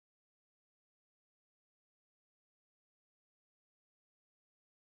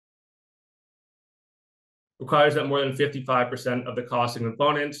requires that more than 55% of the cost and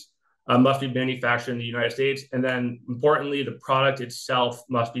components must be manufactured in the United States. And then importantly, the product itself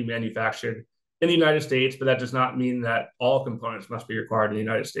must be manufactured in the United States, but that does not mean that all components must be required in the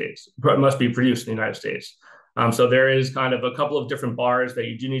United States, but must be produced in the United States. So there is kind of a couple of different bars that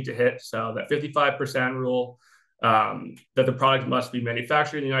you do need to hit. So that 55% rule, that the product must be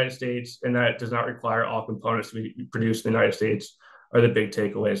manufactured in the United States, and that it does not require all components to be produced in the United States are the big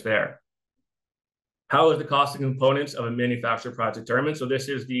takeaways there. How is the cost of components of a manufactured product determined? So this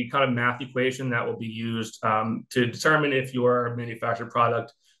is the kind of math equation that will be used to determine if your manufactured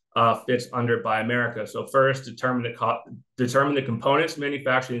product fits under Buy America. So first, determine the components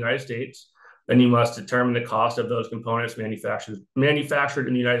manufactured in the United States. Then you must determine the cost of those components manufactured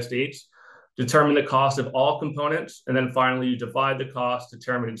in the United States. Determine the cost of all components, and then finally you divide the cost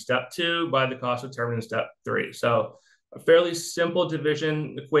determined in step 2 by the cost determined in step 3. So a fairly simple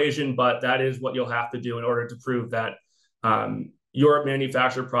division equation, but that is what you'll have to do in order to prove that your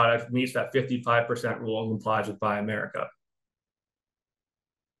manufactured product meets that 55% rule and complies with Buy America.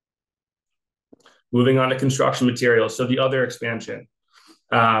 Moving on to construction materials. So the other expansion.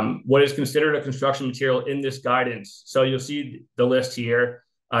 What is considered a construction material in this guidance? So you'll see the list here.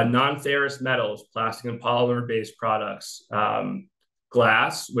 Non-ferrous metals, plastic and polymer-based products,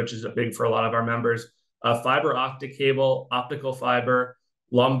 glass, which is big for a lot of our members, fiber optic cable, optical fiber,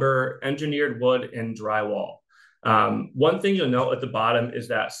 lumber, engineered wood, and drywall. One thing you'll note at the bottom is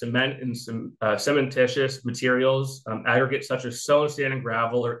that cement and cementitious materials, aggregates such as stone, sand, and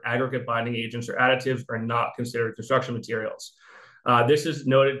gravel, or aggregate binding agents or additives are not considered construction materials. This is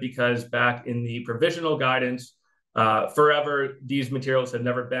noted because back in the provisional guidance, forever, these materials had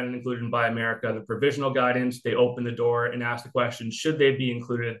never been included in Buy America. The provisional guidance, they opened the door and asked the question, should they be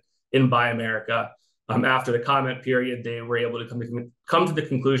included in Buy America? After the comment period, they were able to come to the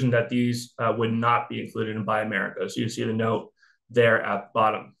conclusion that these would not be included in Buy America. So you see the note there at the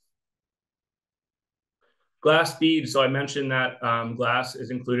bottom. Glass beads. So I mentioned that glass is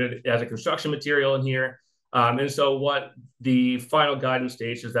included as a construction material in here. And so what the final guidance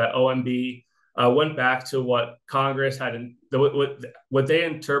states is that OMB went back to what Congress had, what they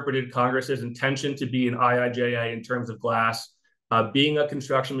interpreted Congress's intention to be in IIJA in terms of glass being a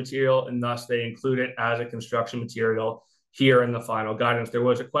construction material, and thus they include it as a construction material here in the final guidance. There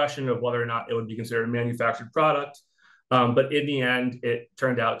was a question of whether or not it would be considered a manufactured product, but in the end, it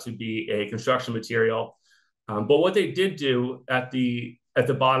turned out to be a construction material. But what they did do at the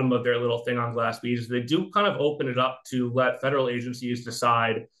bottom of their little thing on glass beads is they do kind of open it up to let federal agencies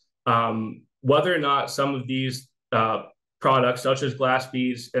decide whether or not some of these products, such as glass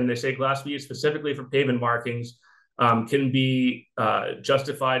beads, and they say glass beads specifically for pavement markings, can be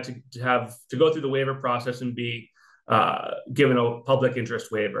justified to go through the waiver process and be given a public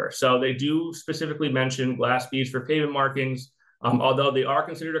interest waiver. So they do specifically mention glass beads for pavement markings. Although they are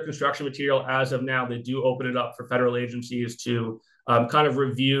considered a construction material as of now, they do open it up for federal agencies to kind of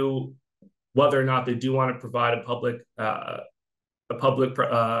review whether or not they do want to provide a public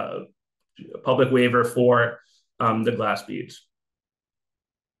waiver for the glass beads.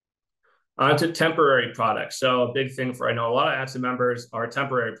 On to temporary products. So a big thing for, I know a lot of ATSSA members are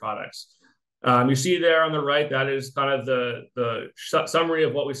temporary products. You see there on the right, that is kind of the summary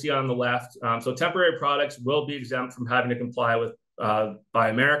of what we see on the left. So temporary products will be exempt from having to comply with Buy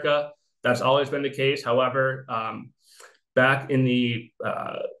America. That's always been the case. However, back in the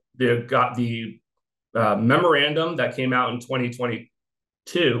memorandum that came out in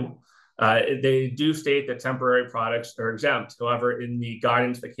 2022, they do state that temporary products are exempt. However, in the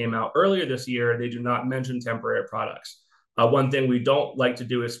guidance that came out earlier this year, they do not mention temporary products. One thing we don't like to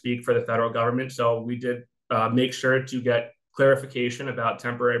do is speak for the federal government. So we did make sure to get clarification about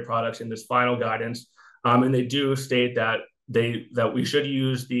temporary products in this final guidance. And they do state that we should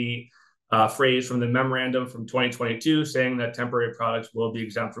use the phrase from the memorandum from 2022 saying that temporary products will be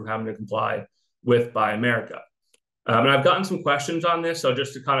exempt from having to comply with Buy America. And I've gotten some questions on this. So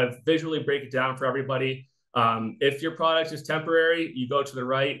just to kind of visually break it down for everybody, if your product is temporary, you go to the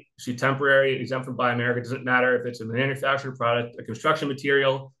right, you see temporary, exempt from Buy America. It doesn't matter if it's a manufactured product, a construction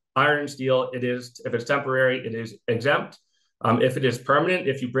material, iron and steel, if it's temporary, it is exempt. If it is permanent,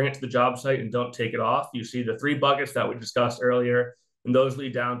 if you bring it to the job site and don't take it off, you see the 3 buckets that we discussed earlier, and those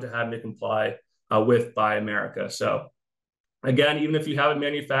lead down to having to comply with Buy America. So again, even if you have a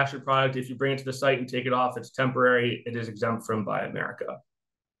manufactured product, if you bring it to the site and take it off, it's temporary, it is exempt from Buy America.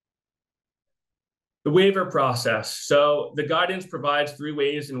 The waiver process. So the guidance provides 3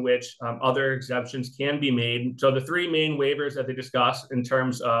 ways in which other exemptions can be made. So the 3 main waivers that they discuss in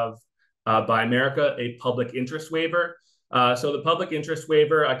terms of Buy America, a public interest waiver. So the public interest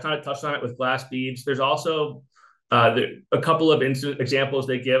waiver, I kind of touched on it with glass beads. There's also a couple of examples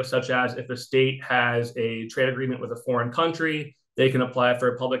they give, such as if a state has a trade agreement with a foreign country, they can apply for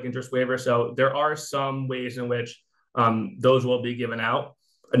a public interest waiver. So there are some ways in which those will be given out.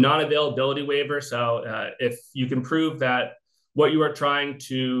 A non-availability waiver. So if you can prove that what you are trying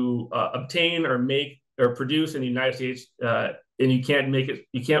to obtain or make or produce in the United States, and you can't make it,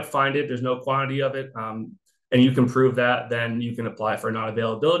 you can't find it, there's no quantity of it, and you can prove that, then you can apply for a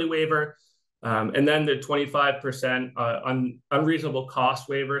non-availability waiver. And then the 25% unreasonable cost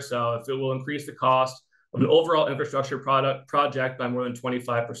waiver. So if it will increase the cost of an overall infrastructure project by more than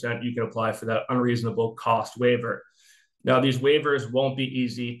 25%, you can apply for that unreasonable cost waiver. Now, these waivers won't be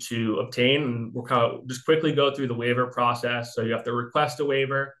easy to obtain, and we'll kind of just quickly go through the waiver process. So you have to request a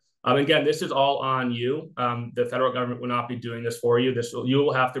waiver. Again, this is all on you. The federal government will not be doing this for you. You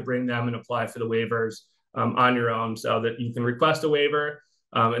will have to bring them and apply for the waivers on your own, so that you can request a waiver.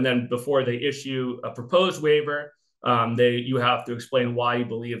 And then before they issue a proposed waiver, you have to explain why you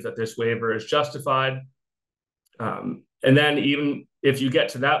believe that this waiver is justified. And then even if you get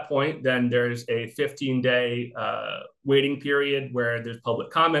to that point, then there's a 15-day waiting period where there's public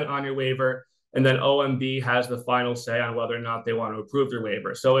comment on your waiver. And then OMB has the final say on whether or not they want to approve your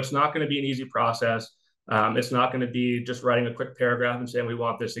waiver. So it's not going to be an easy process. It's not going to be just writing a quick paragraph and saying we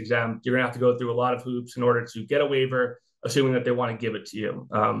want this exempt. You're going to have to go through a lot of hoops in order to get a waiver, assuming that they want to give it to you.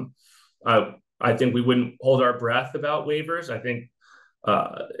 I think we wouldn't hold our breath about waivers. I think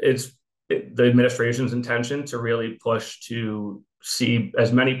it's the administration's intention to really push to see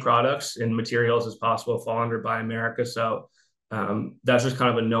as many products and materials as possible fall under Buy America. So that's just kind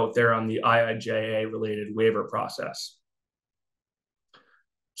of a note there on the IIJA related waiver process.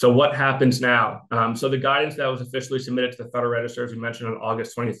 So what happens now? So the guidance that was officially submitted to the Federal Register, as we mentioned, on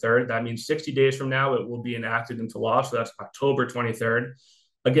August 23rd, that means 60 days from now, it will be enacted into law. So that's October 23rd.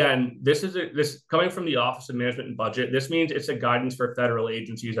 Again, this coming from the Office of Management and Budget. This means it's a guidance for federal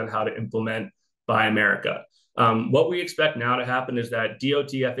agencies on how to implement Buy America. What we expect now to happen is that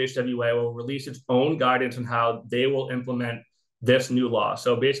DOT FHWA will release its own guidance on how they will implement this new law.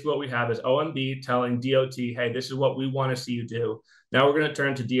 So basically what we have is OMB telling DOT, hey, this is what we want to see you do. Now we're going to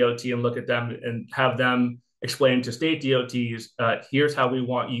turn to DOT and look at them and have them explain to state DOTs, here's how we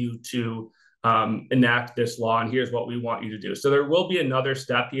want you to enact this law, and here's what we want you to do. So there will be another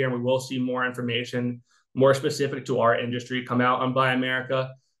step here, and we will see more information, more specific to our industry, come out on Buy America.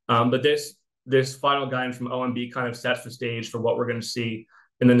 But this final guidance from OMB kind of sets the stage for what we're going to see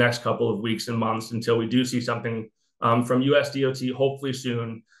in the next couple of weeks and months until we do see something from US DOT, hopefully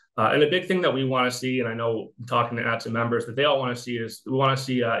soon. And the big thing that we want to see, and I know talking to ATSSA members that they all want to see, is we want to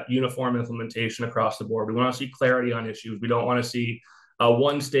see uniform implementation across the board. We want to see clarity on issues. We don't want to see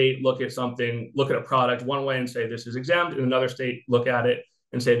one state look at a product one way and say this is exempt, and another state look at it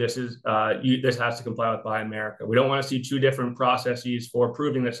and say this has to comply with Buy America. We don't want to see two different processes for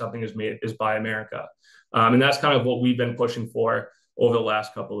proving that something is Buy America. And that's kind of what we've been pushing for over the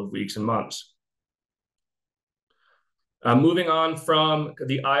last couple of weeks and months. Moving on from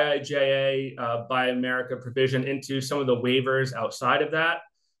the IIJA Buy America provision into some of the waivers outside of that.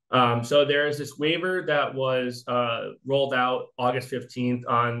 So there is this waiver that was rolled out August 15th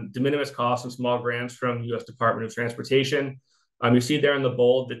on de minimis costs and small grants from U.S. Department of Transportation. You see there in the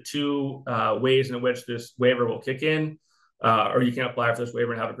bold the two ways in which this waiver will kick in, or you can apply for this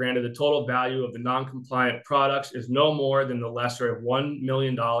waiver and have it granted. The total value of the non-compliant products is no more than the lesser of $1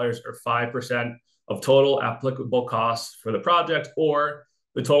 million or 5% of total applicable costs for the project, or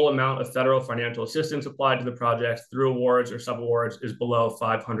the total amount of federal financial assistance applied to the project through awards or subawards is below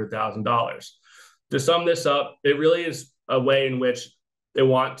 $500,000. To sum this up, it really is a way in which they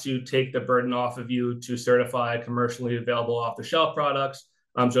want to take the burden off of you to certify commercially available off-the-shelf products.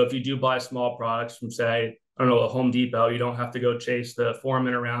 So if you do buy small products from, say, I don't know, a Home Depot, you don't have to go chase the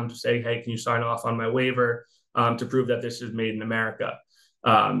foreman around to say, hey, can you sign off on my waiver to prove that this is made in America?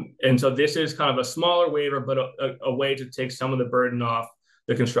 And so this is kind of a smaller waiver, but a way to take some of the burden off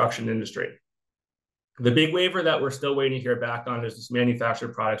the construction industry. The big waiver that we're still waiting to hear back on is this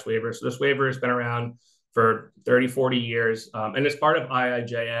manufactured products waiver. So this waiver has been around for 30, 40 years, and it's part of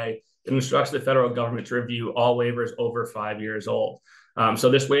IIJA. It instructs the federal government to review all waivers over 5 years old. So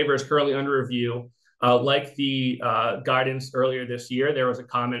this waiver is currently under review. Like the guidance earlier this year, there was a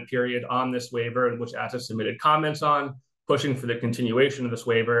comment period on this waiver in which ATSSA submitted comments on, pushing for the continuation of this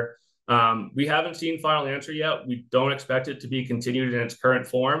waiver. We haven't seen final answer yet. We don't expect it to be continued in its current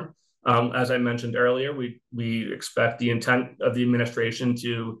form. As I mentioned earlier, we expect the intent of the administration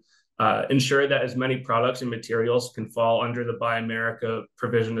to ensure that as many products and materials can fall under the Buy America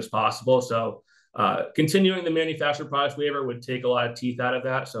provision as possible. So Continuing the manufactured products waiver would take a lot of teeth out of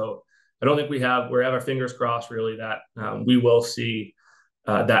that. So I don't think we have our fingers crossed really that we will see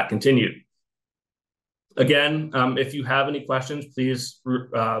that continued. Again, if you have any questions, please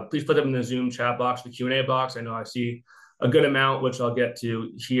put them in the Zoom chat box, the Q&A box. I know I see a good amount, which I'll get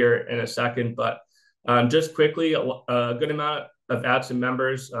to here in a second. But just quickly, a good amount of ATSSA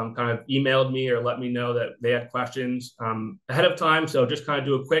members kind of emailed me or let me know that they had questions ahead of time. So just kind of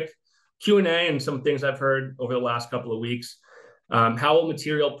do a quick Q&A and some things I've heard over the last couple of weeks. How will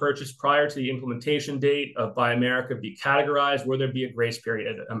material purchased prior to the implementation date of Buy America be categorized? Will there be a grace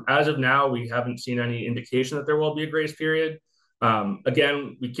period? As of now, we haven't seen any indication that there will be a grace period.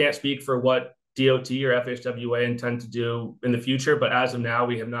 Again, we can't speak for what DOT or FHWA intend to do in the future, but as of now,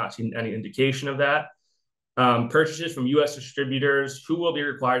 we have not seen any indication of that. Purchases from U.S. distributors, who will be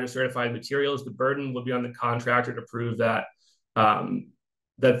required to certify materials? The burden will be on the contractor to prove that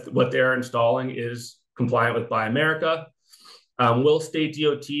that what they're installing is compliant with Buy America. Will state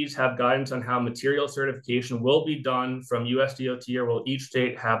DOTs have guidance on how material certification will be done from US DOT, or will each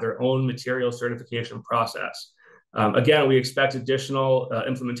state have their own material certification process? Again, we expect additional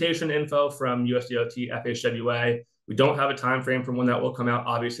implementation info from US DOT, FHWA. We don't have a time frame from when that will come out.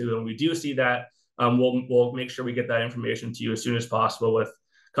 Obviously, when we do see that, we'll make sure we get that information to you as soon as possible, with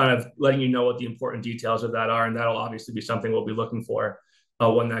kind of letting you know what the important details of that are. And that'll obviously be something we'll be looking for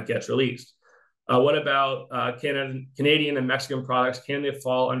when that gets released. What about Canadian and Mexican products? Can they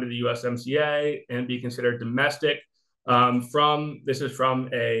fall under the USMCA and be considered domestic? This is from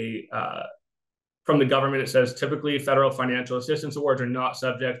the government. It says typically federal financial assistance awards are not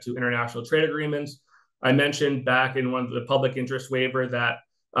subject to international trade agreements. I mentioned back in one of the public interest waiver that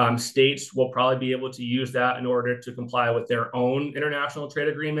states will probably be able to use that in order to comply with their own international trade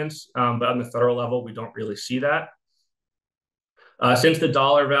agreements. But on the federal level, we don't really see that. Since the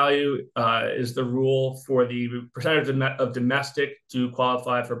dollar value is the rule for the percentage of domestic to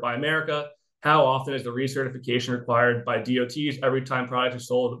qualify for Buy America, how often is the recertification required by DOTs? Every time product is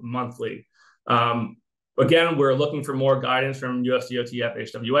sold monthly. Again, we're looking for more guidance from US DOT,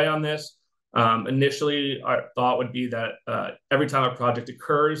 FHWA on this. Initially, our thought would be that every time a project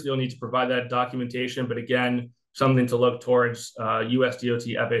occurs, they'll need to provide that documentation. But again, something to look towards US DOT,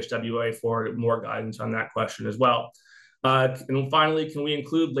 FHWA for more guidance on that question as well. And finally, can we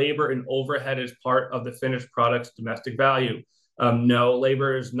include labor and overhead as part of the finished product's domestic value? No,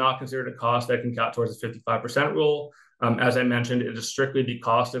 labor is not considered a cost that can count towards the 55% rule. As I mentioned, it is strictly the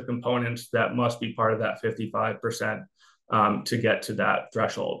cost of components that must be part of that 55% to get to that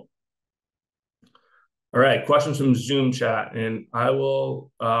threshold. All right, questions from Zoom chat, and I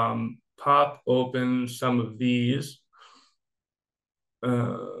will pop open some of these.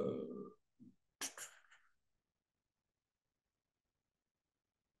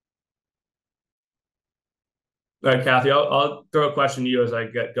 All right, Kathy, I'll throw a question to you as I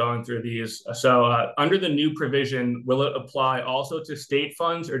get going through these. So under the new provision, will it apply also to state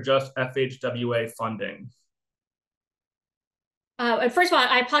funds or just FHWA funding? First of all,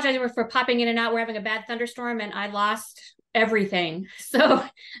 I apologize for popping in and out. We're having a bad thunderstorm and I lost everything. So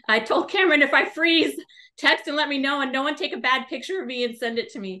I told Cameron, if I freeze, text and let me know, and no one take a bad picture of me and send it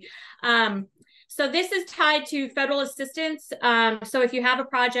to me. So this is tied to federal assistance. So if you have a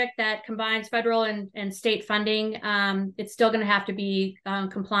project that combines federal and state funding, it's still going to have to be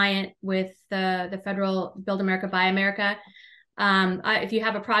compliant with the federal Build America, Buy America. If you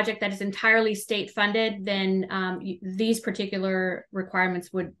have a project that is entirely state funded, then these particular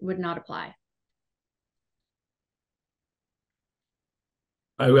requirements would not apply.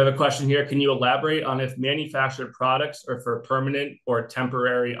 We have a question here. Can you elaborate on if manufactured products are for permanent or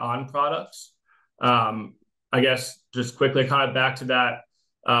temporary on products? I guess just quickly, kind of back to that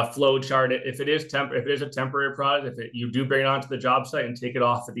flow chart. If it is a temporary product, you do bring it onto the job site and take it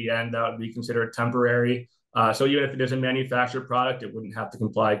off at the end, that would be considered temporary. So even if it is a manufactured product, it wouldn't have to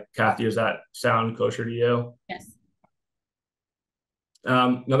comply. Kathy, does that sound kosher to you? Yes.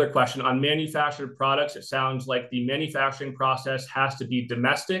 Another question on manufactured products. It sounds like the manufacturing process has to be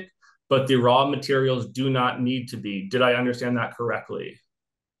domestic, but the raw materials do not need to be. Did I understand that correctly?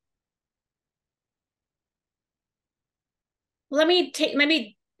 Let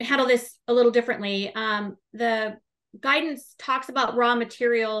me handle this a little differently. The guidance talks about raw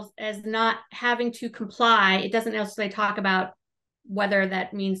materials as not having to comply. It doesn't necessarily talk about whether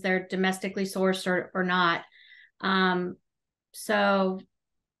that means they're domestically sourced or not. So,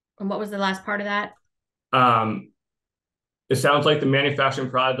 and what was the last part of that? It sounds like the manufacturing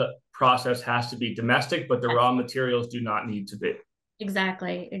process has to be domestic, but the raw materials do not need to be.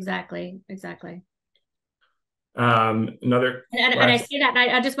 Exactly. Another And I question. say that,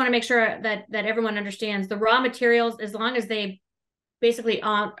 and I just want to make sure that everyone understands the raw materials, as long as they basically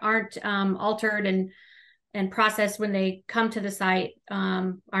aren't altered and processed when they come to the site,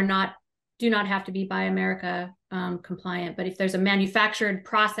 do not have to be Buy America compliant. But if there's a manufactured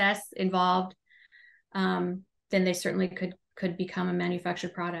process involved, then they certainly could become a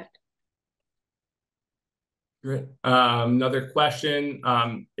manufactured product. Great. Another question.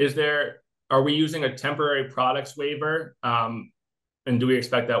 Are we using a temporary products waiver? And do we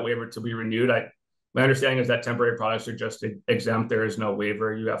expect that waiver to be renewed? My understanding is that temporary products are just exempt. There is no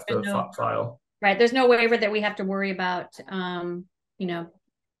waiver you have to file. Right. There's no waiver that we have to worry about,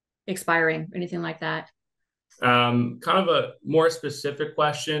 expiring or anything like that. Kind of a more specific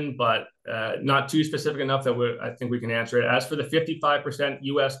question, but not too specific enough that I think we can answer it. As for the 55%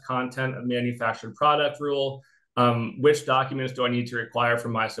 U.S. content of manufactured product rule, which documents do I need to require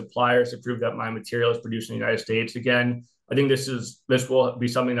from my suppliers to prove that my material is produced in the United States? Again, I think this will be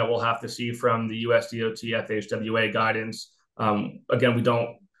something that we'll have to see from the USDOT FHWA guidance. Again, we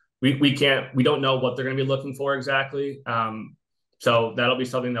don't know what they're going to be looking for exactly. So that'll be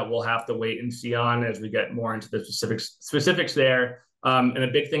something that we'll have to wait and see on as we get more into the specifics there. And a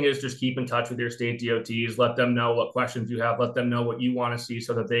big thing is just keep in touch with your state DOTs. Let them know what questions you have. Let them know what you want to see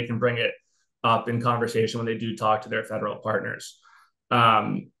so that they can bring it up in conversation when they do talk to their federal partners.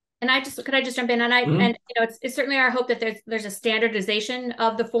 And could I just jump in? And and it's certainly our hope that there's a standardization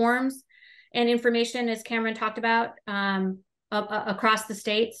of the forms and information, as Cameron talked about, across the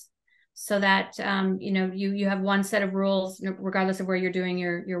states, so that you have one set of rules regardless of where you're doing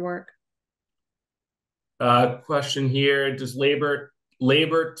your work. Question here: does labor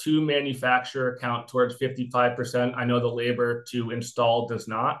to manufacture count towards 55%? I know the labor to install does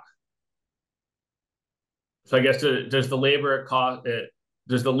not. So I guess does the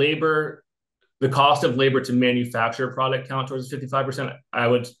cost of labor to manufacture a product count towards 55%? I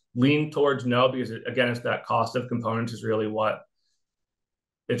would lean towards no, because again, it's that cost of components is really what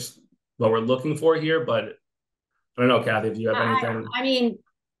we're looking for here. But I don't know, Kathy, if you have anything. I mean,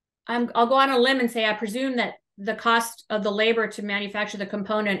 I'll go on a limb and say I presume that the cost of the labor to manufacture the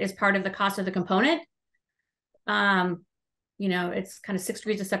component is part of the cost of the component. It's kind of 6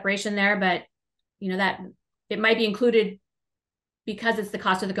 degrees of separation there, but that it might be included because it's the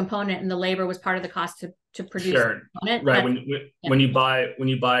cost of the component, and the labor was part of the cost to produce the component. Right. When you buy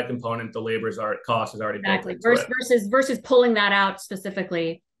a component, the cost is already exactly built into it. Versus pulling that out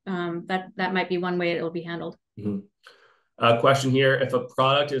specifically. That might be one way it will be handled. Mm-hmm. Question here: if a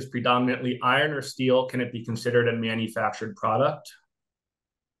product is predominantly iron or steel, can it be considered a manufactured product?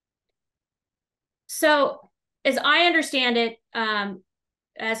 So, as I understand it,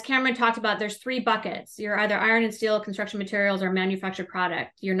 as Cameron talked about, there's 3 buckets. You're either iron and steel, construction materials, or manufactured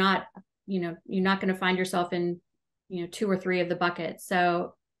product. You're not going to find yourself in 2 or 3 of the buckets.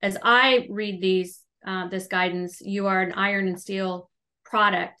 So, as I read this guidance, you are an iron and steel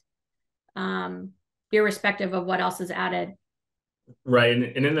product, irrespective of what else is added. Right,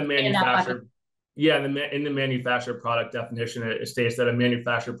 and in the manufactured, in the manufactured product definition, it states that a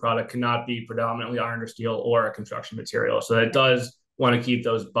manufactured product cannot be predominantly iron or steel or a construction material. So it does want to keep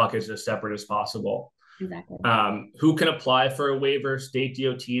those buckets as separate as possible. Exactly. Who can apply for a waiver? State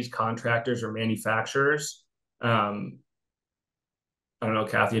DOTs, contractors, or manufacturers? I don't know,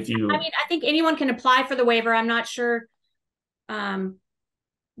 Kathy, if you... I think anyone can apply for the waiver. I'm not sure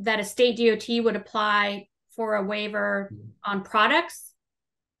that a state DOT would apply for a waiver on products.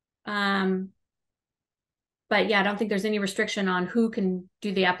 But yeah, I don't think there's any restriction on who can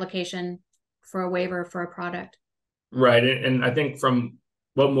do the application for a waiver for a product. Right. And I think from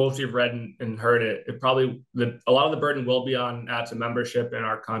what most of you have read and heard, a lot of the burden will be on ATSSA membership and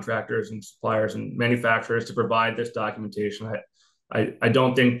our contractors and suppliers and manufacturers to provide this documentation. I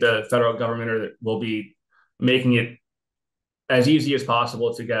don't think the federal government will be making it as easy as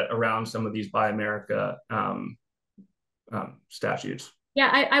possible to get around some of these Buy America statutes.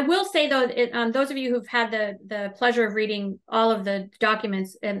 Yeah, I will say though, those of you who've had the pleasure of reading all of the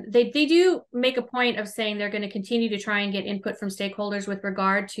documents, and they do make a point of saying they're going to continue to try and get input from stakeholders with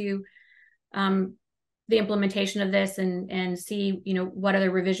regard to the implementation of this, and see what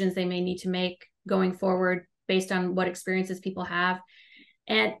other revisions they may need to make going forward based on what experiences people have.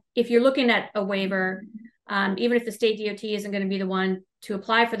 And if you're looking at a waiver, even if the state DOT isn't going to be the one to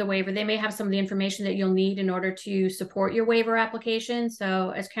apply for the waiver, they may have some of the information that you'll need in order to support your waiver application. So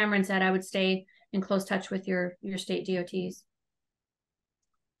as Cameron said, I would stay in close touch with your state DOTs.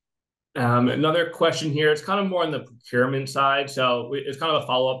 Another question here, it's kind of more on the procurement side. So it's kind of a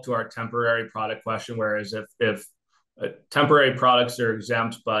follow-up to our temporary product question, whereas if temporary products are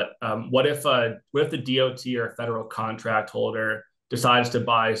exempt, but what if the DOT or a federal contract holder decides to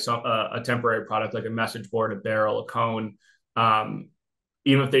buy a temporary product like a message board, a barrel, a cone,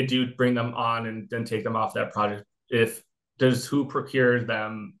 even if they do bring them on and then take them off that project, who procures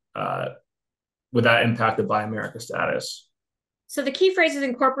them, would that impact the Buy America status? So the key phrase is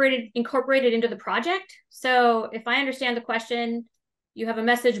incorporated into the project. So if I understand the question, you have a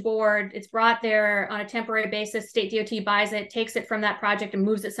message board, it's brought there on a temporary basis, state DOT buys it, takes it from that project and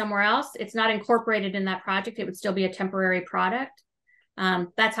moves it somewhere else. It's not incorporated in that project. It would still be a temporary product.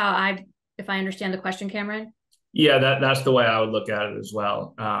 That's how if I understand the question, Cameron. Yeah, that's the way I would look at it as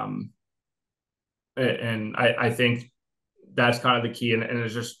well. And I think that's kind of the key. And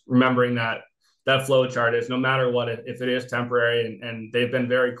it's just remembering that flow chart is no matter what, if it is temporary, and they've been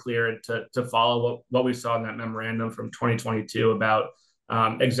very clear to follow what we saw in that memorandum from 2022 about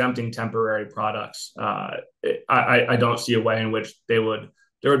exempting temporary products. I don't see a way in which there would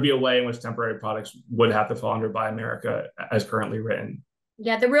be a way in which temporary products would have to fall under Buy America as currently written.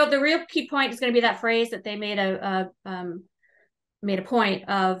 Yeah, the real key point is going to be that phrase that they made a point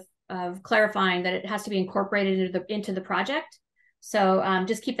of clarifying that it has to be incorporated into the project. So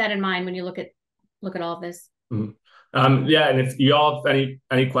just keep that in mind when you look at all of this. Mm-hmm. Yeah, and if you all have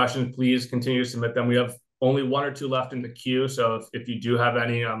any questions, please continue to submit them. We have only one or two left in the queue, so if you do have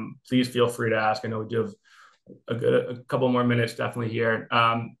any, please feel free to ask. I know we do have a couple more minutes definitely here.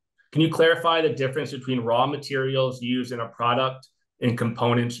 Can you clarify the difference between raw materials used in a product and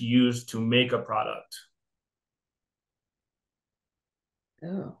components used to make a product?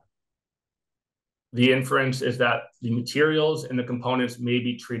 Oh. The inference is that the materials and the components may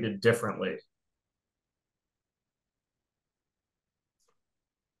be treated differently.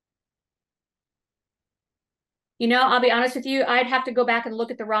 I'll be honest with you, I'd have to go back and look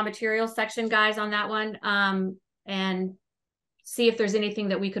at the raw materials section, guys, on that one, and see if there's anything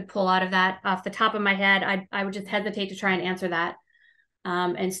that we could pull out of that. Off the top of my head, I would just hesitate to try and answer that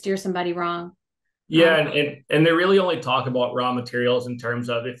and steer somebody wrong. Yeah, and they really only talk about raw materials in terms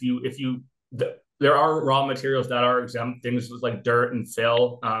of there are raw materials that are exempt, things like dirt and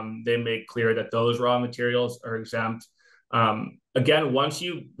fill. They make clear that those raw materials are exempt. Again, once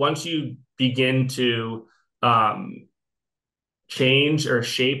you begin to change or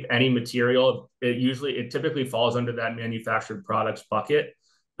shape any material, it typically falls under that manufactured products bucket.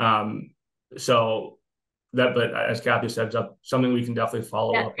 But as Kathy said, something we can definitely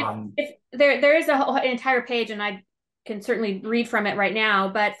follow up on. There is an entire page, and I can certainly read from it right now.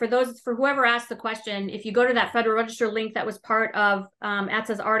 But for whoever asked the question, if you go to that Federal Register link that was part of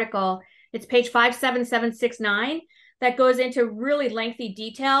ATSSA's article, it's page 57769 that goes into really lengthy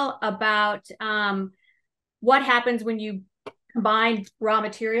detail about what happens when you combine raw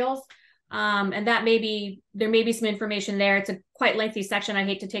materials. And there may be some information there. It's a quite lengthy section. I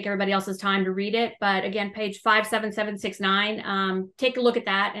hate to take everybody else's time to read it, but again, page 57769, take a look at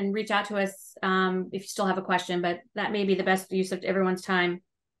that and reach out to us if you still have a question, but that may be the best use of everyone's time.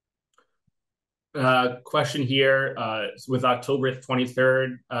 Question here, with October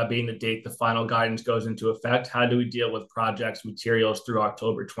 23rd being the date the final guidance goes into effect, how do we deal with projects materials through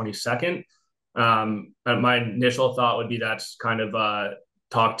October 22nd? My initial thought would be that's kind of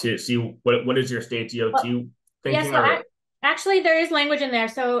talk to see what is your state DOT thinking? Yeah, so actually there is language in there.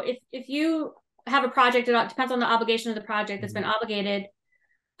 So if you have a project, it depends on the obligation of the project that's been obligated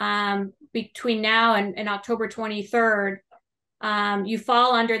between now and October 23rd, you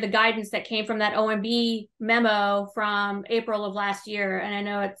fall under the guidance that came from that OMB memo from April of last year. And I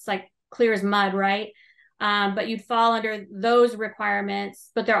know it's like clear as mud, right? But you'd fall under those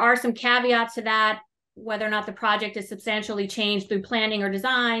requirements. But there are some caveats to that, whether or not the project is substantially changed through planning or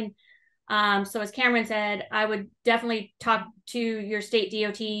design. So as Cameron said, I would definitely talk to your state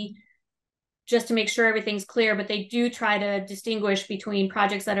DOT just to make sure everything's clear, but they do try to distinguish between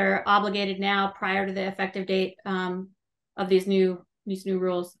projects that are obligated now prior to the effective date of these new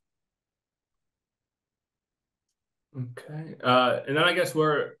rules. Okay, and then I guess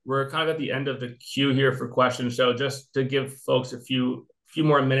we're kind of at the end of the queue here for questions. So just to give folks a few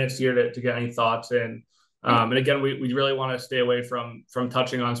more minutes here to get any thoughts in. And again, we really want to stay away from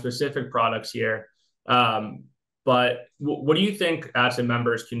touching on specific products here. But what do you think ATSSA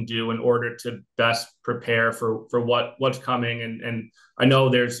members can do in order to best prepare for what's coming? And I know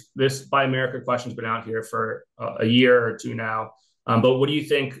there's this Buy America question's been out here for a year or two now. But what do you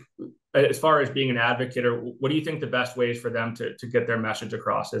think, as far as being an advocate, or what do you think the best ways for them to get their message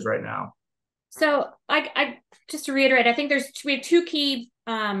across is right now? So I just to reiterate, I think we have two key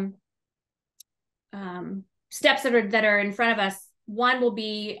steps that are in front of us one will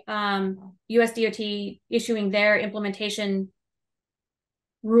be USDOT issuing their implementation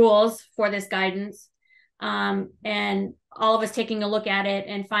rules for this guidance, and all of us taking a look at it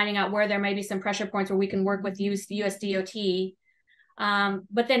and finding out where there may be some pressure points where we can work with USDOT.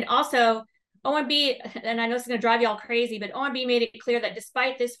 But then also OMB, and I know it's going to drive you all crazy, but OMB made it clear that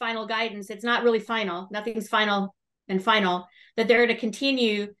despite this final guidance, it's not really final. Nothing's final and final, that they're going to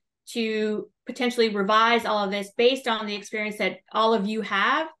continue to potentially revise all of this based on the experience that all of you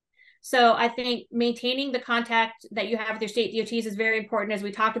have. So I think maintaining the contact that you have with your state DOTs is very important, as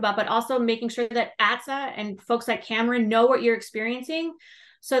we talked about, but also making sure that ATSSA and folks like Cameron know what you're experiencing,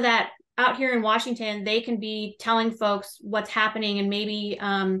 so that out here in Washington, they can be telling folks what's happening, and maybe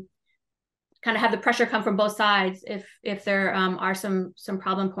kind of have the pressure come from both sides if there are some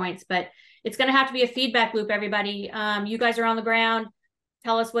problem points. But it's going to have to be a feedback loop, everybody. You guys are on the ground.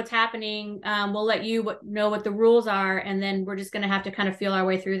 Tell us what's happening. We'll let you know what the rules are, and then we're just going to have to kind of feel our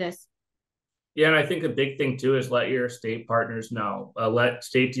way through this. Yeah, and I think a big thing too is let your state partners know. Let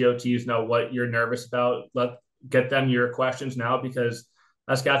state DOTs know what you're nervous about. Get them your questions now, because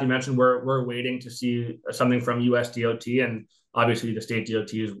as Kathy mentioned, we're waiting to see something from USDOT, and obviously the state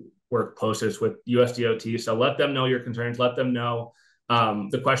DOTs work closest with USDOT. So let them know your concerns. Let them know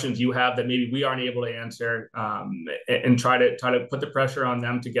the questions you have that maybe we aren't able to answer, and try to put the pressure on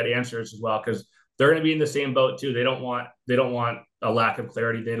them to get answers as well, because they're going to be in the same boat too. They don't want a lack of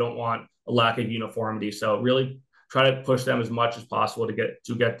clarity. They don't want a lack of uniformity. So really try to push them as much as possible to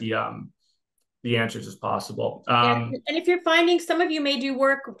get the answers as possible. And if you're finding, some of you may do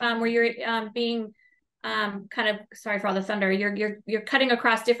work where you're being kind of, sorry for all the thunder, you're cutting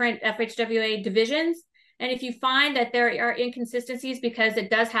across different FHWA divisions. And if you find that there are inconsistencies, because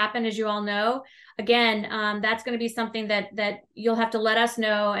it does happen, as you all know, again, that's going to be something that you'll have to let us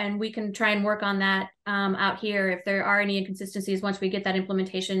know, and we can try and work on that out here if there are any inconsistencies once we get that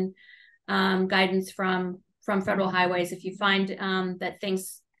implementation guidance from Federal Highways. If you find that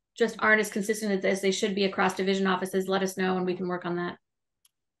things just aren't as consistent as they should be across division offices, let us know and we can work on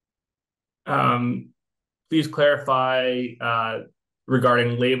that. Please clarify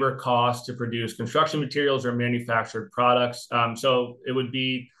regarding labor costs to produce construction materials or manufactured products. So it would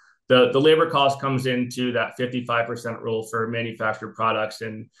be the labor cost comes into that 55% rule for manufactured products,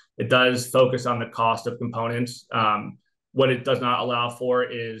 and it does focus on the cost of components. What it does not allow for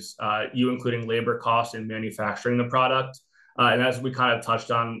is you including labor costs in manufacturing the product. And as we kind of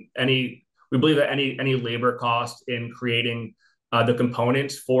touched on, we believe that any labor cost in creating the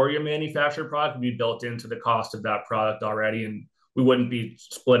components for your manufactured product would be built into the cost of that product already, and we wouldn't be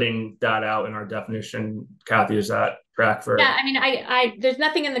splitting that out in our definition. Kathy, is that correct? Yeah, I mean, there's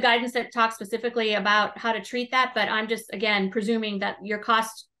nothing in the guidance that talks specifically about how to treat that, but I'm just, again, presuming that your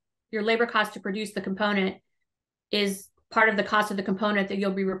labor cost to produce the component is part of the cost of the component that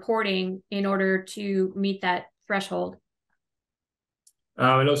you'll be reporting in order to meet that threshold.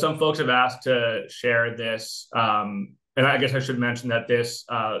 I know some folks have asked to share this, and I guess I should mention that this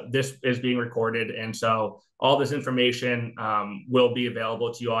is being recorded, and so all this information will be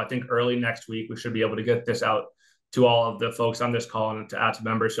available to you all. I think early next week we should be able to get this out to all of the folks on this call and to ATSSA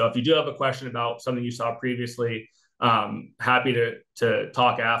members. So if you do have a question about something you saw previously, happy to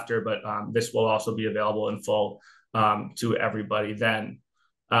talk after, but this will also be available in full to everybody then.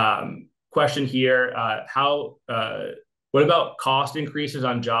 Question here, what about cost increases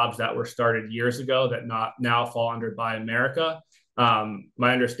on jobs that were started years ago that now fall under Buy America?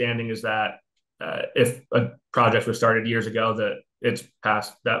 My understanding is that if a project was started years ago, that it's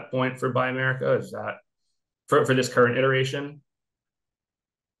past that point for Buy America. Is that for this current iteration?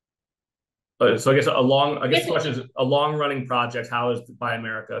 So I guess the question is, a long-running project, how does Buy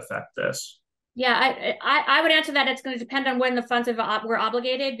America affect this? Yeah, I would answer that it's going to depend on when the funds were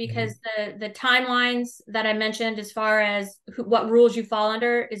obligated, because the timelines that I mentioned as far as what rules you fall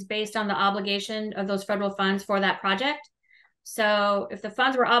under is based on the obligation of those federal funds for that project. So if the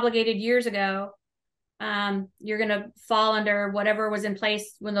funds were obligated years ago, you're going to fall under whatever was in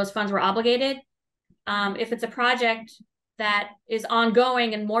place when those funds were obligated. If it's a project that is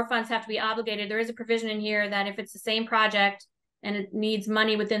ongoing and more funds have to be obligated, there is a provision in here that if it's the same project and it needs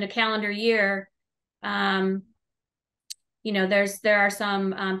money within a calendar year, there are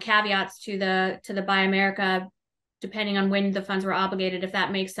some caveats to the Buy America, depending on when the funds were obligated, if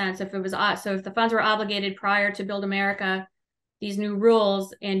that makes sense. If the funds were obligated prior to Build America, these new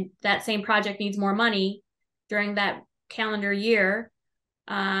rules, and that same project needs more money during that calendar year,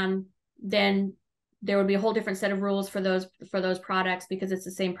 then there would be a whole different set of rules for those products, because it's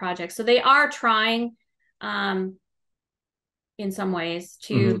the same project. So they are trying in some ways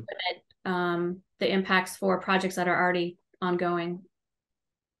to limit the impacts for projects that are ongoing.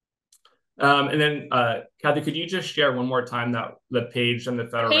 And then, Kathy, could you just share one more time that the page on the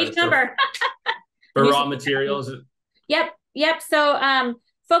Federal Page Register number for raw materials? Yep. So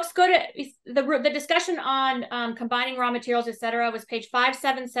folks, go to the discussion on combining raw materials, et cetera, was page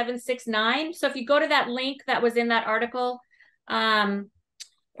 57769. So if you go to that link that was in that article,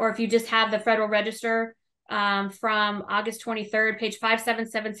 or if you just have the Federal Register from August 23rd, page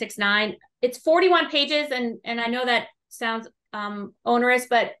 57769, it's 41 pages. And I know that sounds onerous,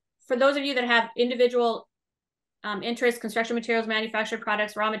 but for those of you that have individual interests, construction materials, manufactured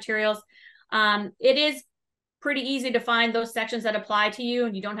products, raw materials, it is pretty easy to find those sections that apply to you,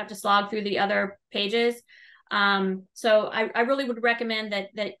 and you don't have to slog through the other pages. So I really would recommend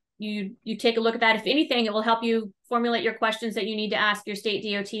that you take a look at that. If anything, it will help you formulate your questions that you need to ask your state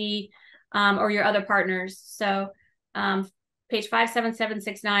DOT or your other partners. So page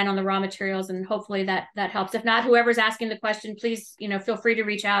 57769 on the raw materials, and hopefully that helps. If not, whoever's asking the question, please, feel free to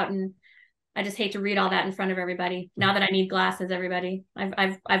reach out. And I just hate to read all that in front of everybody now that I need glasses, everybody.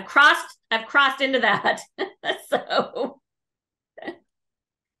 I've crossed into that. So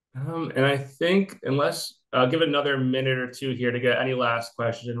and I think, unless I'll give it another minute or two here to get any last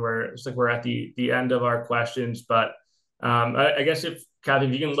question, where it's like we're at the end of our questions. But I guess, if Kathy,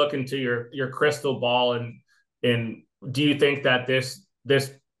 if you can look into your crystal ball, and do you think that this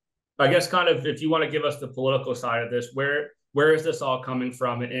I guess, kind of, if you want to give us the political side of this, where is this all coming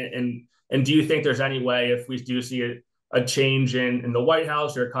from, and do you think there's any way, if we do see a change in the White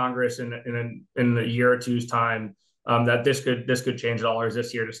House or Congress in a year or two's time, that this could change at all, or is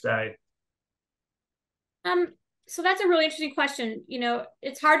this here to stay? So that's a really interesting question.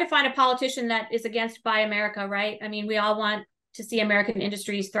 It's hard to find a politician that is against Buy America, right? I mean, we all want to see American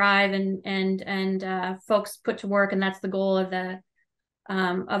industries thrive and folks put to work, and that's the goal of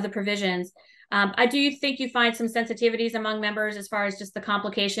the provisions. I do think you find some sensitivities among members as far as just the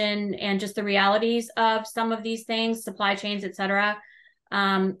complication and just the realities of some of these things, supply chains, et cetera.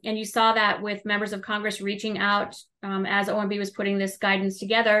 And you saw that with members of Congress reaching out as OMB was putting this guidance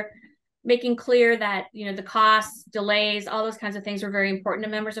together, making clear that, the costs, delays, all those kinds of things were very important to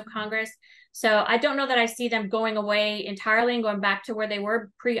members of Congress. So I don't know that I see them going away entirely and going back to where they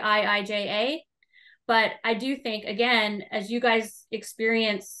were pre-IIJA. But I do think, again, as you guys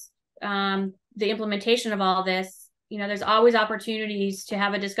experience the implementation of all this, there's always opportunities to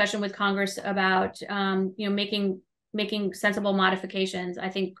have a discussion with Congress about, making sensible modifications. I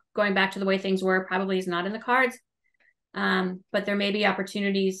think going back to the way things were probably is not in the cards, but there may be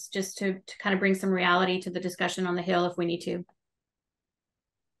opportunities just to kind of bring some reality to the discussion on the Hill if we need to.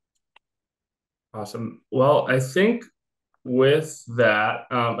 Awesome. Well, I think with that,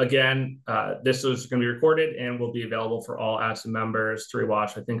 again, this is going to be recorded and will be available for all ATSSA members to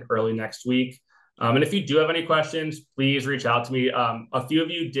rewatch, I think, early next week. And if you do have any questions, please reach out to me. A few of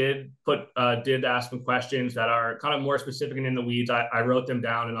you did ask some questions that are kind of more specific and in the weeds. I wrote them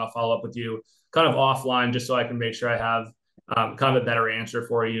down, and I'll follow up with you kind of offline, just so I can make sure I have kind of a better answer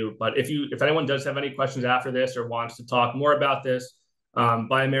for you. But if anyone does have any questions after this or wants to talk more about this,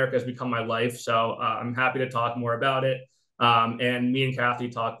 Buy America has become my life, so I'm happy to talk more about it. And me and Kathy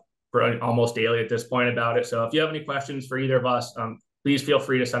talk almost daily at this point about it. So if you have any questions for either of us, please feel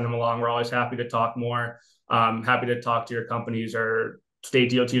free to send them along. We're always happy to talk more. Happy to talk to your companies or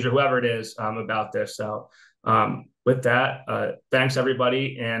state DOTs or whoever it is about this. So with that, thanks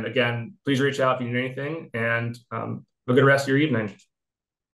everybody. And again, please reach out if you need anything, and have a good rest of your evening.